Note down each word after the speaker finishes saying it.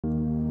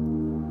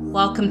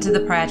Welcome to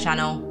the prayer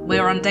channel.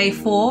 We're on day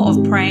 4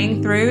 of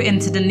praying through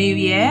into the new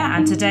year,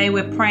 and today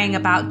we're praying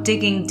about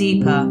digging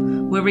deeper.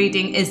 We're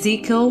reading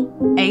Ezekiel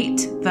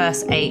 8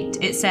 verse 8.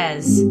 It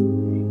says,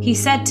 "He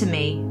said to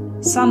me,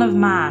 Son of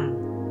man,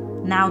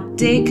 now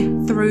dig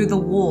through the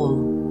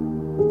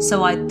wall."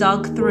 So I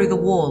dug through the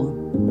wall,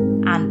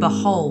 and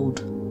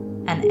behold,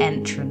 an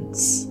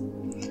entrance.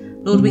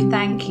 Lord, we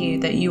thank you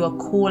that you are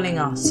calling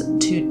us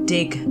to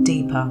dig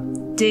deeper.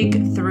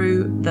 Dig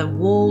through the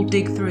wall,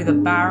 dig through the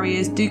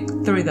barriers, dig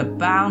through the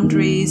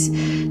boundaries,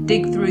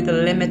 dig through the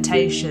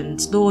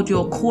limitations. Lord,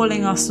 you're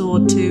calling us,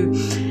 Lord, to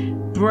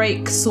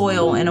break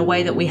soil in a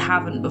way that we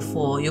haven't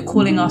before. You're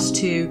calling us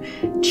to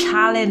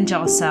challenge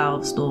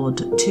ourselves,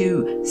 Lord,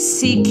 to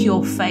seek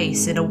your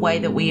face in a way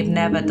that we have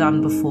never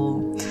done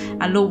before.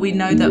 And Lord, we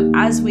know that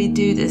as we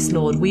do this,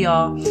 Lord, we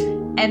are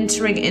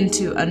entering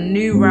into a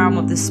new realm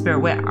of the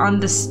Spirit. We're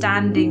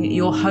understanding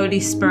your Holy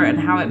Spirit and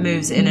how it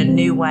moves in a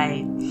new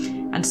way.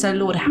 And so,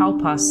 Lord,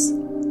 help us.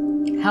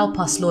 Help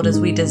us, Lord, as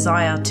we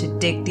desire to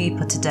dig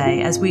deeper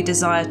today, as we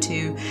desire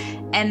to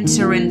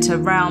enter into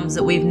realms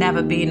that we've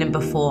never been in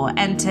before,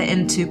 enter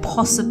into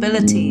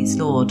possibilities,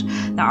 Lord,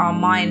 that our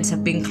minds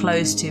have been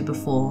closed to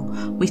before.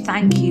 We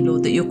thank you,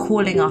 Lord, that you're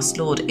calling us,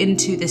 Lord,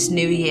 into this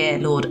new year,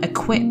 Lord,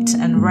 equipped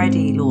and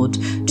ready, Lord,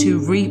 to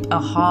reap a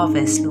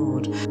harvest,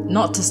 Lord,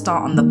 not to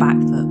start on the back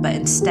foot, but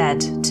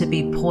instead to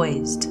be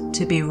poised,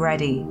 to be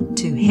ready,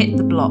 to hit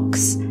the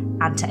blocks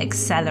and to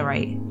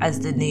accelerate as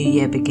the new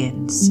year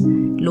begins.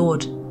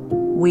 Lord,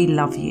 we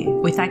love you.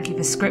 We thank you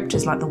for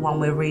scriptures like the one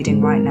we're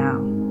reading right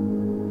now.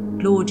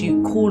 Lord,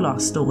 you call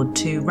us, Lord,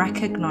 to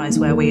recognize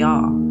where we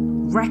are,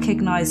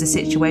 recognize the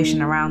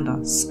situation around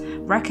us,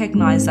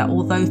 recognize that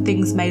although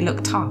things may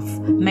look tough,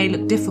 may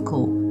look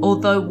difficult,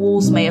 although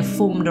walls may have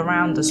formed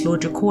around us,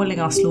 Lord, you're calling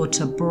us, Lord,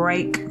 to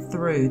break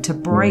through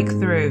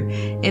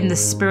in the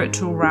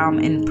spiritual realm,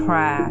 in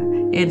prayer,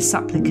 in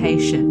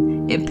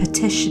supplication, in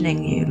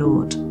petitioning you,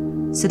 Lord,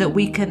 so that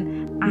we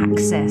can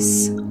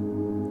access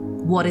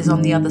what is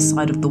on the other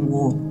side of the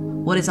wall,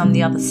 what is on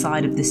the other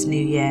side of this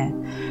new year.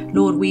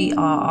 Lord, we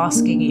are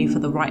asking you for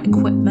the right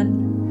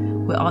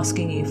equipment. We're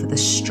asking you for the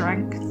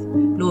strength.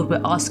 Lord, we're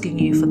asking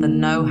you for the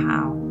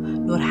know-how.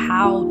 Lord,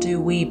 how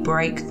do we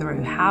break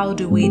through? How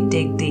do we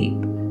dig deep?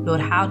 Lord,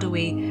 how do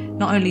we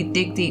not only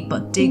dig deep,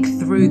 but dig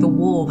through the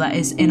wall that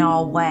is in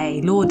our way?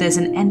 Lord, there's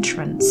an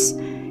entrance.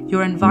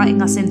 You're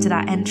inviting us into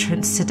that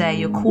entrance today.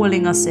 You're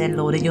calling us in,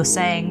 Lord, and you're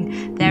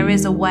saying, there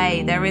is a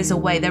way, there is a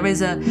way, there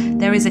is a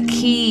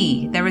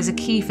key. There is a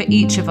key for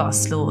each of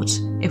us, Lord,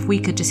 if we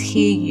could just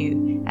hear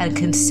you and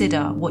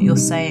consider what you're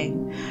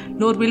saying.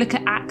 Lord, we look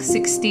at Acts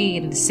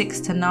 16,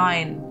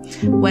 6-9,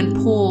 when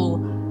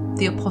Paul,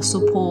 the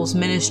Apostle Paul's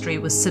ministry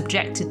was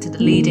subjected to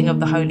the leading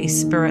of the Holy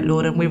Spirit,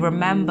 Lord, and we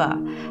remember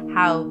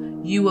how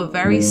you were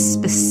very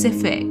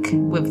specific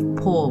with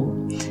Paul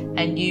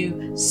and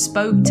you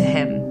spoke to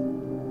him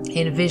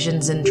in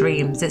visions and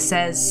dreams. It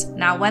says,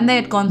 "Now when they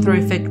had gone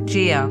through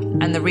Phrygia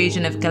and the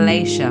region of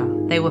Galatia,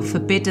 they were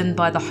forbidden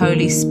by the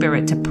Holy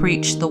Spirit to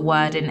preach the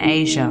word in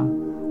Asia.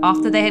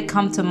 After they had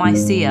come to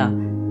Mysia,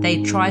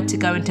 they tried to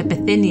go into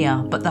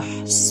Bithynia, but the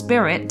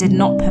Spirit did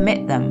not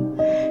permit them.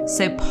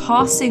 So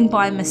passing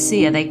by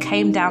Mysia, they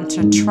came down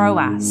to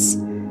Troas,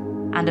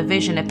 and a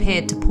vision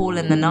appeared to Paul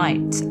in the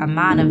night. A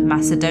man of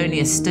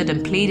Macedonia stood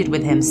and pleaded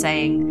with him,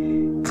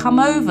 saying, 'Come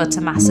over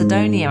to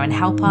Macedonia and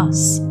help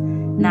us.'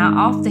 Now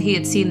after he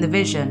had seen the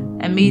vision,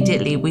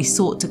 immediately we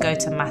sought to go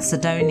to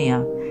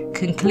Macedonia,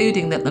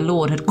 concluding that the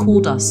Lord had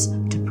called us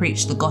to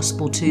preach the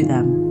gospel to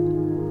them."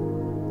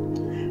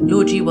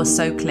 Lord, you are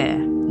so clear.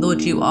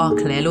 Lord, you are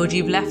clear. Lord,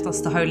 you've left us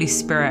the Holy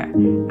Spirit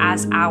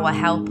as our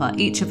helper.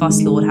 Each of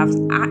us, Lord, have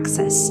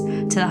access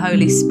to the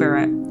Holy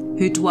Spirit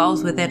who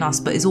dwells within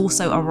us but is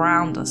also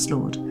around us,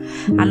 Lord.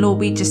 And Lord,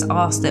 we just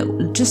ask that,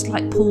 just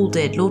like Paul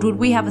did, Lord, would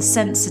we have a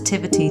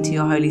sensitivity to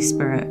your Holy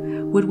Spirit?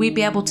 Would we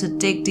be able to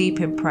dig deep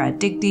in prayer,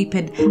 dig deep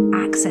in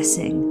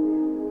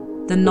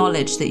accessing the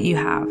knowledge that you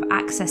have,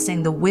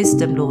 accessing the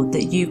wisdom, Lord,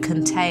 that you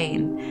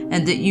contain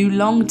and that you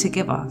long to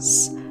give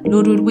us?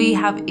 Lord, would we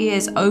have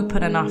ears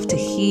open enough to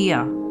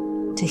hear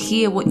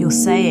what you're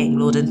saying,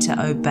 Lord, and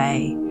to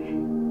obey?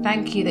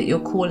 Thank you that you're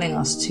calling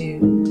us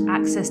to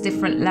access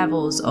different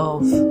levels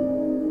of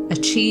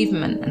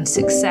achievement and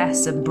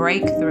success and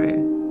breakthrough,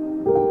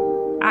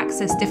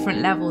 access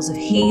different levels of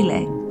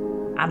healing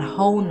and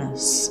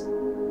wholeness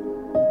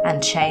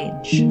and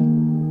change.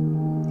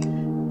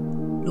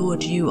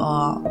 Lord, you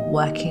are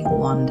working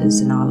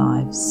wonders in our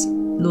lives.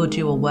 Lord,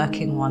 you are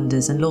working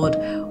wonders. And Lord,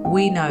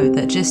 we know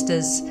that just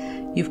as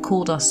you've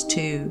called us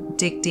to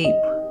dig deep,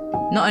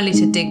 not only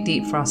to dig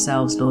deep for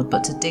ourselves, Lord,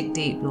 but to dig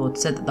deep, Lord,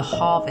 so that the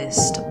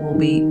harvest will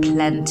be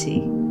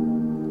plenty.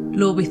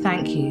 Lord, we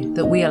thank you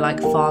that we are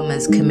like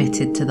farmers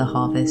committed to the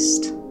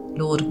harvest.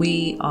 Lord,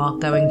 we are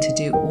going to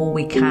do all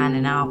we can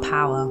in our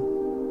power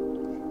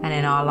and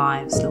in our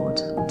lives, Lord,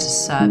 to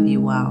serve you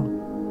well,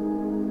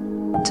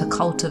 to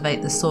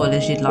cultivate the soil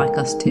as you'd like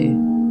us to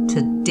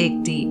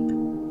dig deep,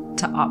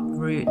 to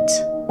uproot,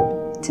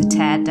 to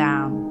tear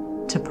down,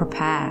 to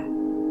prepare.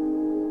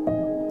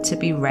 to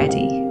be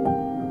ready,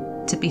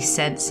 to be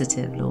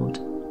sensitive, Lord,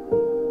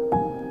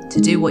 to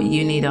do what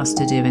you need us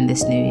to do in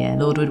this new year.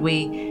 Lord, would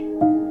we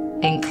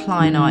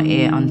incline our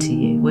ear unto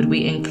you? Would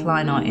we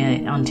incline our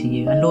ear unto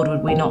you? And Lord,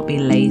 would we not be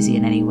lazy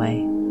in any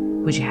way?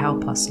 Would you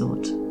help us,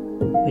 Lord?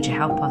 Would you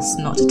help us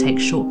not to take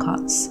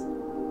shortcuts?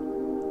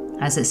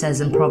 As it says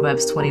in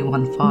Proverbs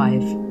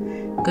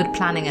 21:5, good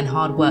planning and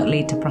hard work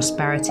lead to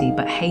prosperity,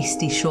 but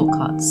hasty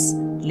shortcuts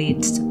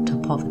lead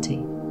to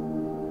poverty.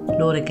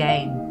 Lord,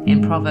 again,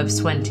 in Proverbs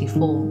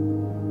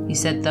 24, you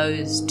said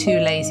those too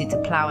lazy to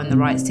plough in the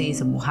right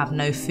season will have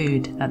no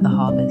food at the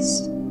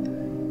harvest.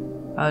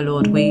 Oh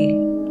Lord, we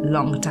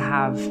long to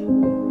have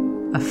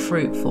a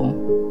fruitful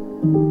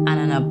and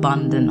an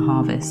abundant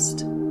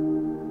harvest.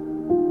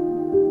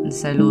 And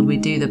so Lord, we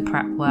do the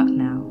prep work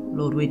now.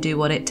 Lord, we do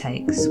what it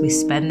takes. We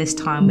spend this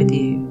time with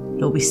you.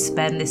 Lord, we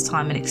spend this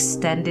time in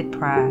extended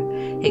prayer,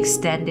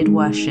 extended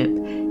worship,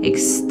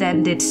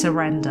 extended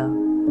surrender.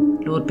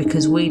 Lord,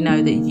 because we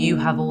know that you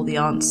have all the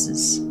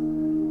answers.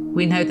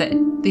 We know that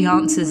the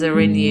answers are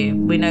in you.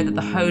 We know that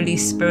the Holy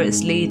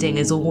Spirit's leading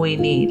is all we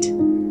need.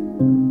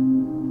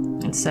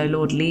 And so,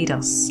 Lord, lead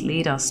us,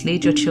 lead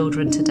your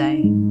children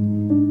today.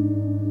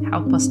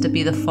 Help us to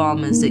be the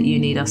farmers that you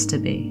need us to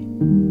be.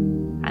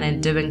 And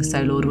in doing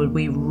so, Lord, would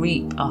we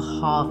reap a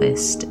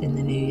harvest in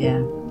the new year.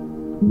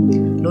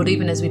 Lord,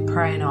 even as we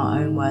pray in our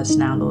own words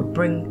now, Lord,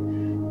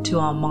 bring to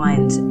our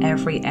minds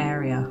every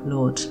area,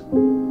 Lord,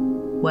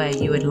 where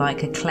you would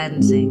like a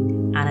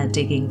cleansing and a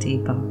digging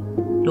deeper.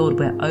 Lord,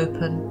 we're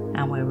open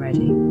and we're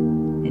ready.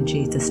 In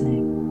Jesus'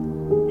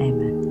 name,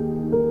 amen.